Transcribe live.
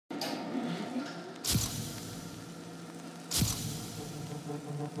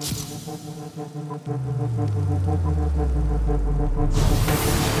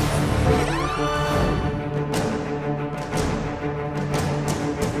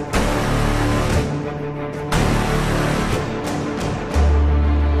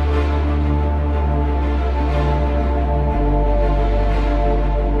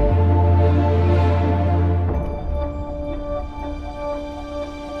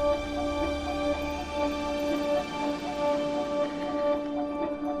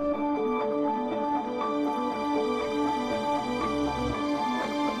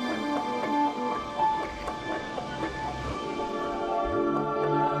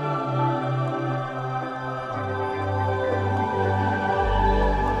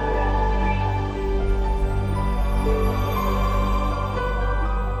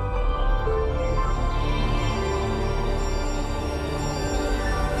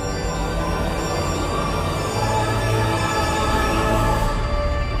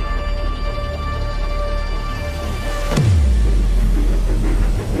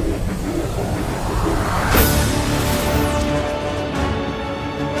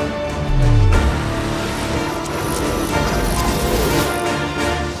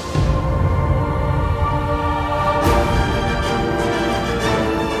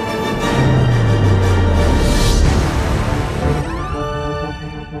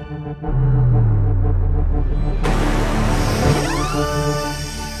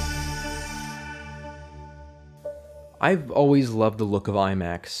I've always loved the look of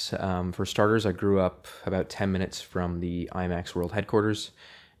IMAX. For starters, I grew up about 10 minutes from the IMAX World headquarters,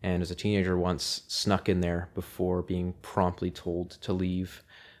 and as a teenager once snuck in there before being promptly told to leave.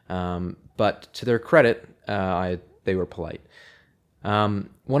 But to their credit, they were polite.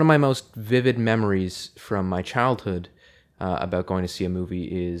 One of my most vivid memories from my childhood about going to see a movie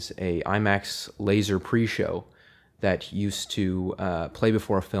is a IMAX laser pre-show that used to play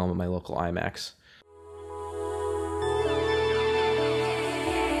before a film at my local IMAX.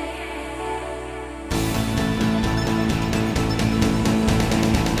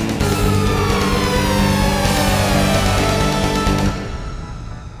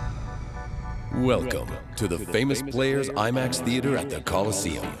 Welcome to the Famous Players IMAX Theater at the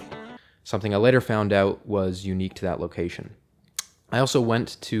Coliseum. Something I later found out was unique to that location. I also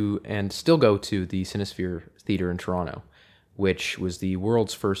went to, and still go to, the Cinesphere Theater in Toronto, which was the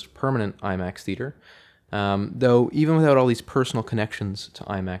world's first permanent IMAX theater. Though even without all these personal connections to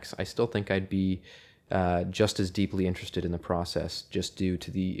IMAX, I still think I'd be just as deeply interested in the process, just due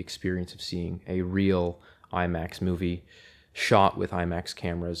to the experience of seeing a real IMAX movie shot with IMAX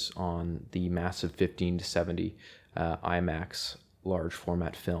cameras on the massive 15-70 IMAX large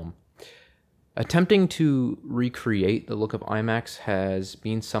format film. Attempting to recreate the look of IMAX has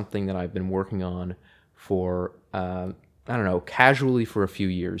been something that I've been working on for, casually for a few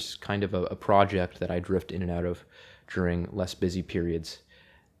years, kind of a project that I drift in and out of during less busy periods.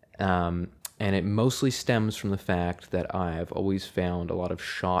 And it mostly stems from the fact that I've always found a lot of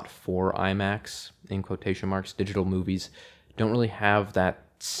shot for IMAX, in quotation marks, digital movies don't really have that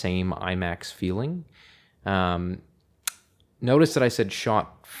same IMAX feeling. Notice that I said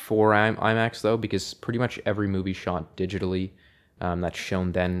shot for IMAX, though, because pretty much every movie shot digitally that's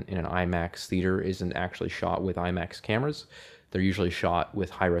shown then in an IMAX theater isn't actually shot with IMAX cameras. They're usually shot with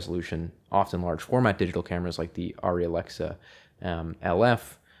high-resolution, often large-format digital cameras like the Arri Alexa LF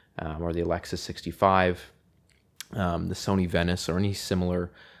or the Alexa 65, the Sony Venice, or any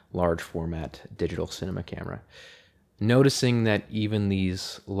similar large-format digital cinema camera. Noticing that even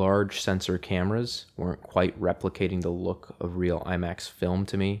these large sensor cameras weren't quite replicating the look of real IMAX film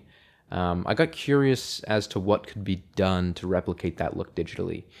to me, I got curious as to what could be done to replicate that look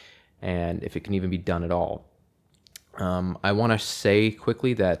digitally, and if it can even be done at all. I want to say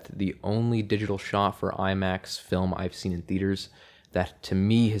quickly that the only digital shot for IMAX film I've seen in theaters that to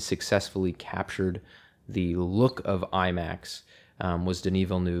me has successfully captured the look of IMAX was Denis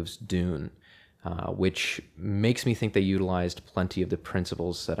Villeneuve's Dune. Which makes me think they utilized plenty of the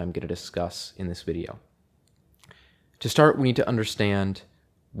principles that I'm going to discuss in this video. To start, we need to understand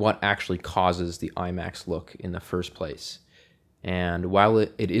what actually causes the IMAX look in the first place. And while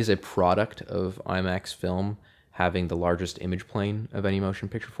it is a product of IMAX film having the largest image plane of any motion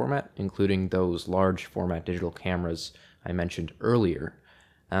picture format, including those large format digital cameras I mentioned earlier,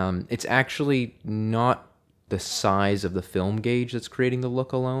 it's actually not the size of the film gauge that's creating the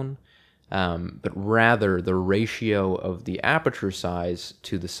look alone, but rather the ratio of the aperture size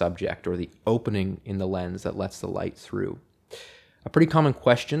to the subject, or the opening in the lens that lets the light through. A pretty common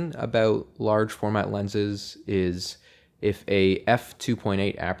question about large format lenses is if a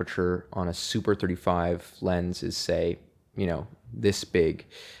f2.8 aperture on a Super 35 lens is, say, this big,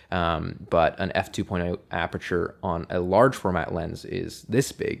 but an f2.0 aperture on a large format lens is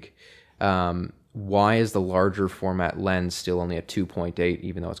this big. Why is the larger format lens still only at 2.8,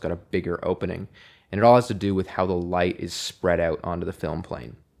 even though it's got a bigger opening? And it all has to do with how the light is spread out onto the film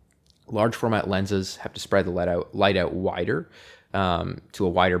plane. Large format lenses have to spread the light out wider, to a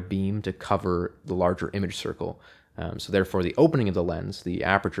wider beam to cover the larger image circle. So therefore, the opening of the lens, the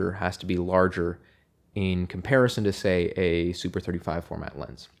aperture, has to be larger in comparison to, say, a Super 35 format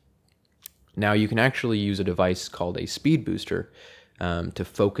lens. Now, you can actually use a device called a speed booster to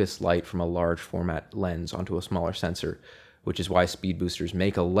focus light from a large format lens onto a smaller sensor, which is why speed boosters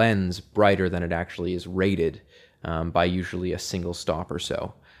make a lens brighter than it actually is rated by usually a single stop or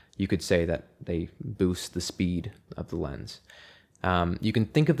so. You could say that they boost the speed of the lens. You can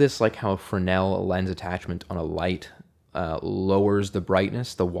think of this like how a Fresnel lens attachment on a light lowers the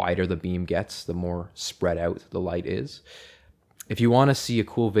brightness. The wider the beam gets, the more spread out the light is. If you want to see a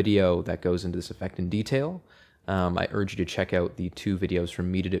cool video that goes into this effect in detail, I urge you to check out the 2 videos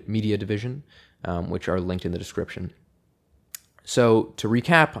from MediaDivision, which are linked in the description. So to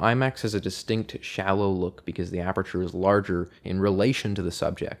recap, IMAX has a distinct shallow look because the aperture is larger in relation to the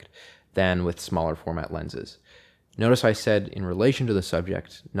subject than with smaller format lenses. Notice I said in relation to the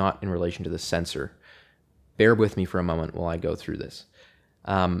subject, not in relation to the sensor. Bear with me for a moment while I go through this.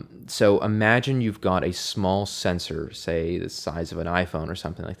 So imagine you've got a small sensor, say the size of an iPhone or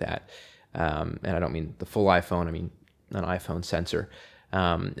something like that. And I don't mean the full iPhone, I mean an iPhone sensor.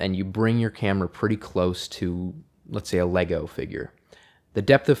 And you bring your camera pretty close to, let's say, a Lego figure. The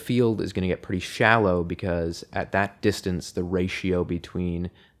depth of field is going to get pretty shallow because at that distance, the ratio between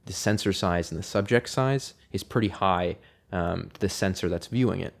the sensor size and the subject size is pretty high to the sensor that's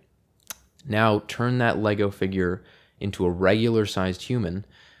viewing it. Now turn that Lego figure into a regular sized human,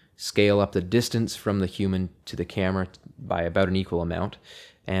 scale up the distance from the human to the camera by about an equal amount,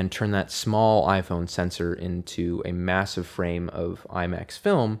 and turn that small iPhone sensor into a massive frame of IMAX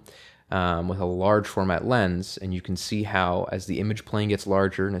film with a large format lens, and you can see how as the image plane gets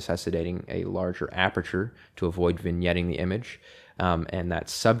larger, necessitating a larger aperture to avoid vignetting the image, and that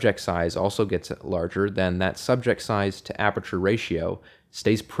subject size also gets larger, then that subject size to aperture ratio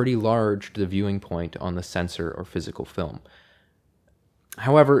stays pretty large to the viewing point on the sensor or physical film.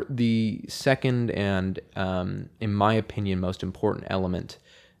 However, the second and, in my opinion, most important element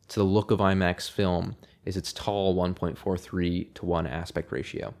to the look of IMAX film is its tall 1.43:1 aspect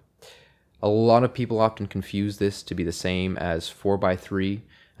ratio. A lot of people often confuse this to be the same as 4:3,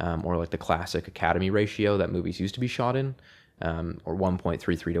 or like the classic Academy ratio that movies used to be shot in, or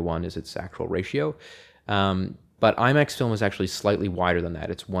 1.33:1 is its actual ratio. But IMAX film is actually slightly wider than that.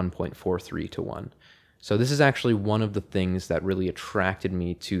 It's 1.43:1. So this is actually one of the things that really attracted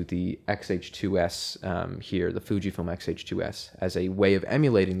me to the XH2s here, the Fujifilm XH2s, as a way of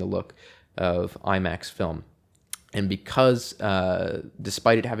emulating the look of IMAX film. And because,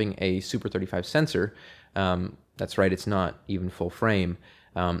 despite it having a Super 35 sensor, that's right, it's not even full frame,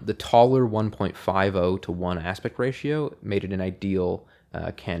 the taller 1.50:1 aspect ratio made it an ideal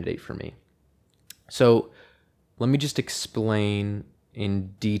candidate for me. So let me just explain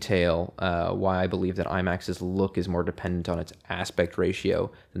in detail why I believe that IMAX's look is more dependent on its aspect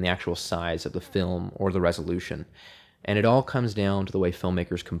ratio than the actual size of the film or the resolution. And it all comes down to the way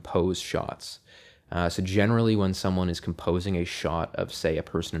filmmakers compose shots. So generally when someone is composing a shot of, say, a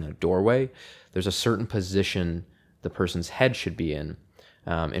person in a doorway, there's a certain position the person's head should be in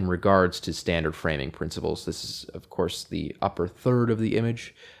regards to standard framing principles. This is, of course, the upper third of the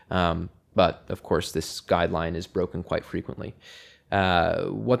image, but, of course, this guideline is broken quite frequently.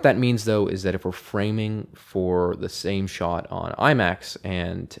 What that means, though, is that if we're framing for the same shot on IMAX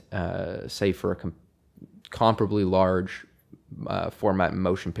and, say, for a comparably large format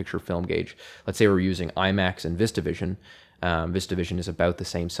motion picture film gauge, let's say we're using IMAX and VistaVision. VistaVision is about the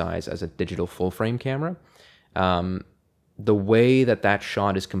same size as a digital full-frame camera. The way that that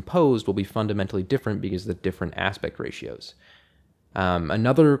shot is composed will be fundamentally different because of the different aspect ratios.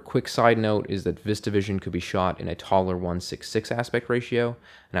 Another quick side note is that VistaVision could be shot in a taller 1:6:6 aspect ratio,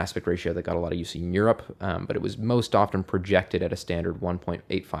 an aspect ratio that got a lot of use in Europe, but it was most often projected at a standard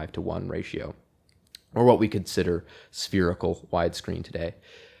 1.85:1 ratio, or what we consider spherical widescreen today.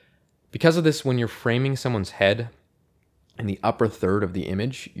 Because of this, when you're framing someone's head in the upper third of the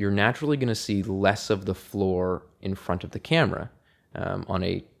image, you're naturally going to see less of the floor in front of the camera on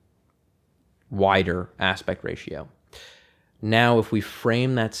a wider aspect ratio. Now, if we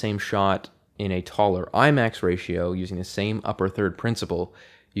frame that same shot in a taller IMAX ratio using the same upper third principle,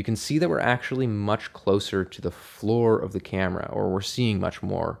 you can see that we're actually much closer to the floor of the camera, or we're seeing much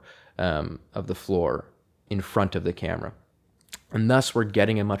more of the floor in front of the camera. And thus we're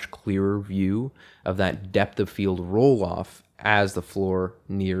getting a much clearer view of that depth of field roll-off as the floor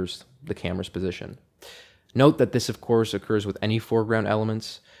nears the camera's position. Note that this, of course, occurs with any foreground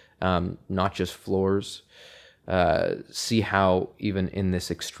elements, not just floors. See how even in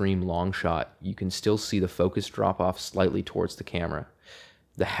this extreme long shot, you can still see the focus drop off slightly towards the camera.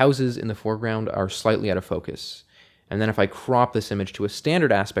 The houses in the foreground are slightly out of focus. And then if I crop this image to a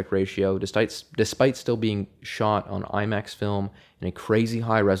standard aspect ratio, despite still being shot on IMAX film in a crazy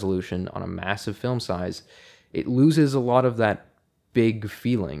high resolution on a massive film size, it loses a lot of that big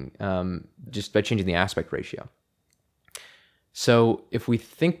feeling just by changing the aspect ratio. So if we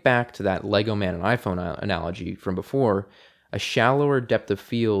think back to that Lego Man and iPhone analogy from before, a shallower depth of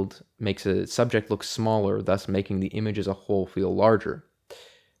field makes a subject look smaller, thus making the image as a whole feel larger.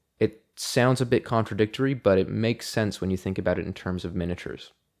 It sounds a bit contradictory, but it makes sense when you think about it in terms of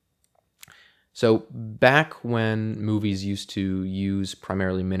miniatures. So back when movies used to use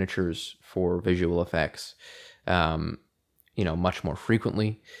primarily miniatures for visual effects, much more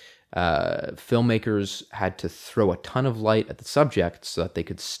frequently, filmmakers had to throw a ton of light at the subject so that they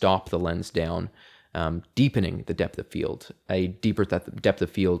could stop the lens down, deepening the depth of field. A deeper depth of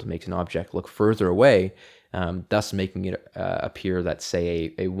field makes an object look further away, thus making it appear that,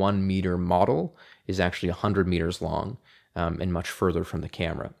 say, a 1 meter model is actually 100 meters long and much further from the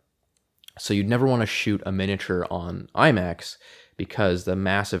camera. So you'd never want to shoot a miniature on IMAX because the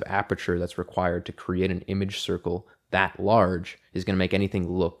massive aperture that's required to create an image circle that large is going to make anything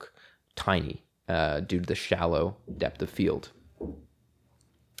look tiny due to the shallow depth of field.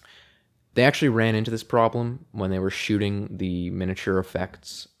 They actually ran into this problem when they were shooting the miniature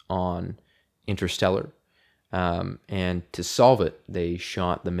effects on Interstellar. And to solve it, they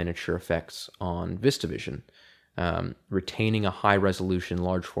shot the miniature effects on VistaVision, retaining a high-resolution,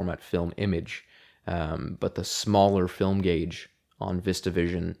 large-format film image. But the smaller film gauge on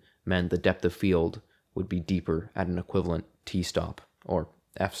VistaVision meant the depth of field would be deeper at an equivalent t-stop, or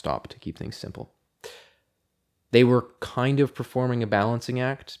f-stop to keep things simple. They were kind of performing a balancing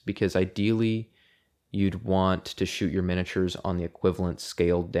act, because ideally you'd want to shoot your miniatures on the equivalent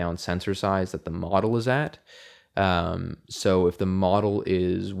scaled down sensor size that the model is at. So if the model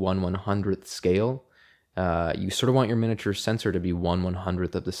is 1/100th scale, you sort of want your miniature sensor to be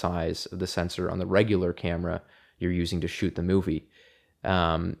 1/100th of the size of the sensor on the regular camera you're using to shoot the movie.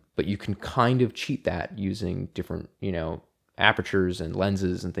 But you can kind of cheat that using different, apertures and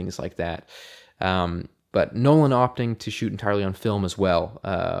lenses and things like that. But Nolan opting to shoot entirely on film as well,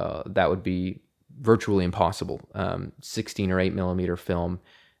 that would be virtually impossible. 16 or 8 millimeter film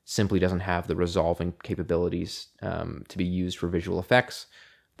simply doesn't have the resolving capabilities to be used for visual effects.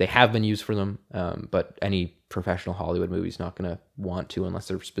 They have been used for them, but any professional Hollywood movie is not going to want to unless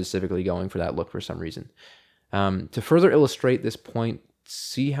they're specifically going for that look for some reason. To further illustrate this point,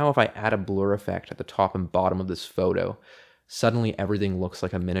 see how if I add a blur effect at the top and bottom of this photo, suddenly everything looks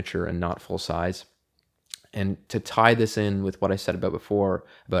like a miniature and not full size. And to tie this in with what I said about before,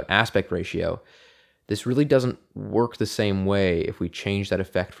 about aspect ratio, this really doesn't work the same way if we change that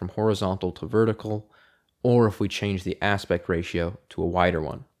effect from horizontal to vertical, or if we change the aspect ratio to a wider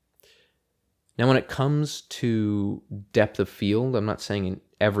one. Now, when it comes to depth of field, I'm not saying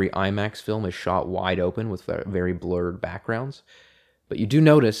every IMAX film is shot wide open with very blurred backgrounds, but you do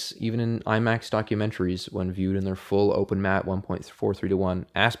notice, even in IMAX documentaries, when viewed in their full open matte 1.43:1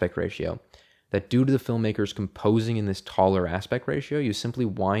 aspect ratio, that due to the filmmakers composing in this taller aspect ratio, you simply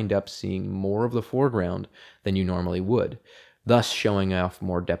wind up seeing more of the foreground than you normally would, thus showing off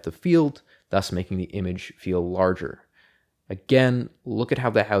more depth of field, thus making the image feel larger. Again, look at how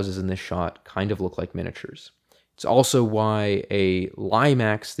the houses in this shot kind of look like miniatures. It's also why a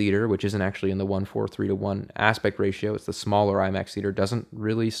IMAX theater, which isn't actually in the 1.43:1 aspect ratio, it's the smaller IMAX theater, doesn't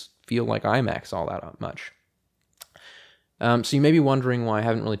really feel like IMAX all that much. So you may be wondering why I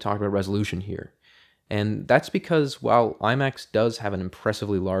haven't really talked about resolution here. And that's because while IMAX does have an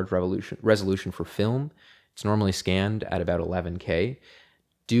impressively large resolution for film, it's normally scanned at about 11K.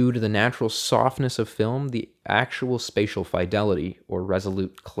 Due to the natural softness of film, the actual spatial fidelity or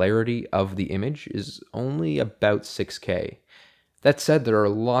resolute clarity of the image is only about 6K. That said, there are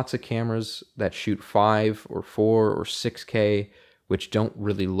lots of cameras that shoot 5 or 4 or 6K, which don't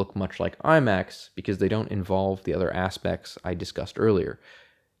really look much like IMAX because they don't involve the other aspects I discussed earlier.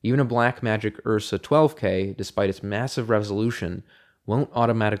 Even a Blackmagic Ursa 12K, despite its massive resolution, won't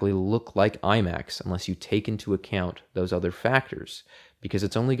automatically look like IMAX unless you take into account those other factors, because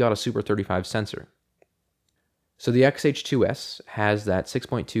it's only got a Super 35 sensor. So the XH2s has that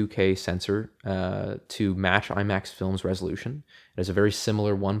 6.2K sensor to match IMAX film's resolution. It has a very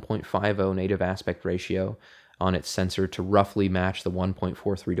similar 1.50 native aspect ratio, on its sensor to roughly match the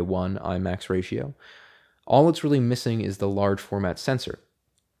 1.43 to 1 IMAX ratio. All it's really missing is the large format sensor.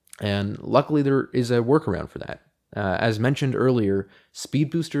 And luckily there is a workaround for that. As mentioned earlier,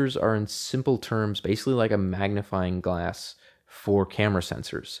 speed boosters are in simple terms basically like a magnifying glass for camera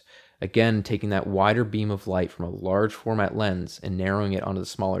sensors. Again, taking that wider beam of light from a large format lens and narrowing it onto the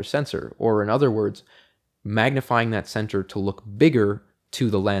smaller sensor, or in other words, magnifying that sensor to look bigger to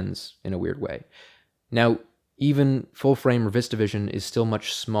the lens in a weird way. Now, even full frame or VistaVision is still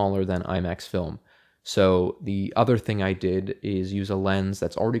much smaller than IMAX film. So the other thing I did is use a lens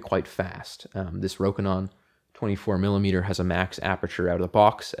that's already quite fast. This Rokinon 24mm has a max aperture out of the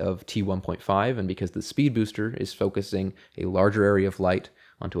box of t1.5, and because the speed booster is focusing a larger area of light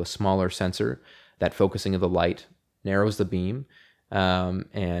onto a smaller sensor, that focusing of the light narrows the beam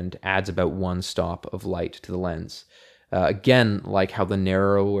and adds about one stop of light to the lens. Again, like how the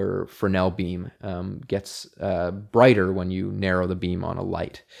narrower Fresnel beam gets brighter when you narrow the beam on a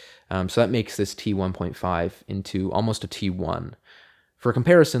light. So that makes this T1.5 into almost a T1. For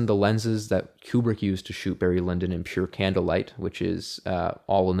comparison, the lenses that Kubrick used to shoot Barry Lyndon in pure candlelight, which is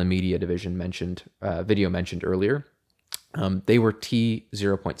all in the MediaDivision video mentioned earlier, they were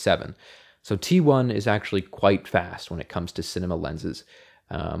T0.7. So T1 is actually quite fast when it comes to cinema lenses.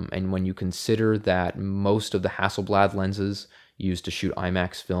 And when you consider that most of the Hasselblad lenses used to shoot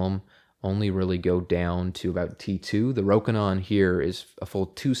IMAX film only really go down to about T2, the Rokinon here is a full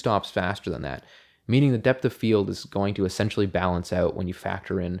 2 stops faster than that, meaning the depth of field is going to essentially balance out when you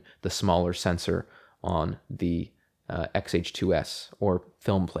factor in the smaller sensor on the XH2s, or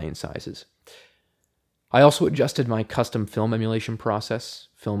film plane sizes. I also adjusted my custom film emulation process,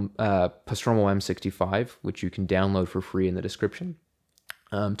 Postromo M65, which you can download for free in the description,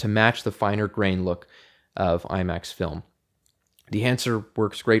 to match the finer grain look of IMAX film. Dehancer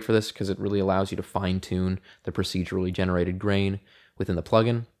works great for this because it really allows you to fine-tune the procedurally generated grain within the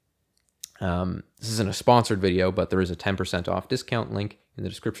plugin. This isn't a sponsored video, but there is a 10% off discount link in the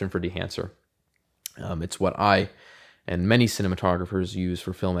description for Dehancer. It's what I and many cinematographers use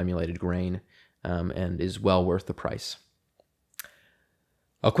for film emulated grain, and is well worth the price.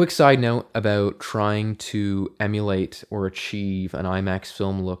 A quick side note about trying to emulate or achieve an IMAX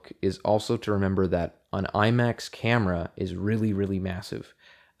film look is also to remember that an IMAX camera is really, really massive.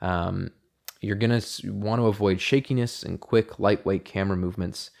 You're going to want to avoid shakiness and quick, lightweight camera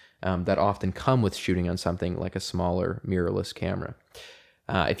movements that often come with shooting on something like a smaller mirrorless camera.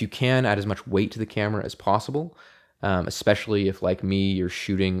 If you can, add as much weight to the camera as possible, especially if, like me, you're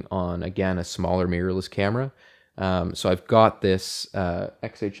shooting on, again, a smaller mirrorless camera. So I've got this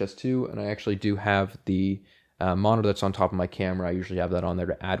XH2s, and I actually do have the monitor that's on top of my camera. I usually have that on there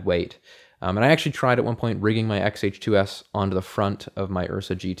to add weight. And I actually tried at one point rigging my XH2s onto the front of my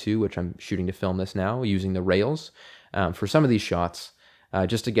Ursa G2, which I'm shooting to film this now, using the rails for some of these shots,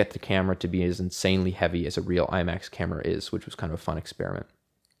 just to get the camera to be as insanely heavy as a real IMAX camera is, which was kind of a fun experiment.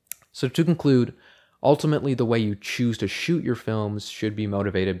 So to conclude, ultimately the way you choose to shoot your films should be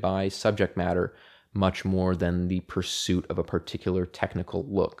motivated by subject matter much more than the pursuit of a particular technical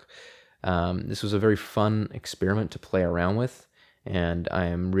look. This was a very fun experiment to play around with, and I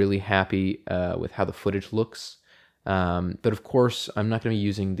am really happy with how the footage looks. But of course, I'm not going to be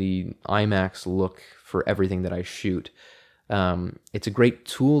using the IMAX look for everything that I shoot. It's a great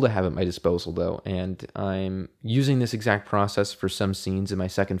tool to have at my disposal, though, and I'm using this exact process for some scenes in my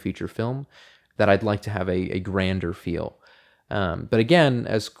second feature film that I'd like to have a grander feel. But again,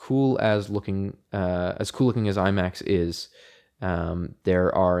 as cool looking as IMAX is,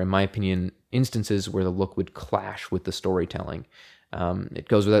 there are, in my opinion, instances where the look would clash with the storytelling. It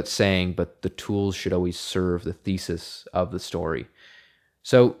goes without saying, but the tools should always serve the thesis of the story.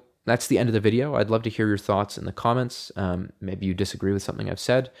 So that's the end of the video. I'd love to hear your thoughts in the comments. Maybe you disagree with something I've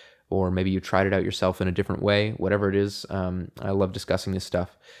said, or maybe you tried it out yourself in a different way. Whatever it is, I love discussing this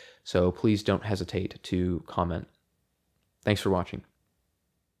stuff. So please don't hesitate to comment. Thanks for watching.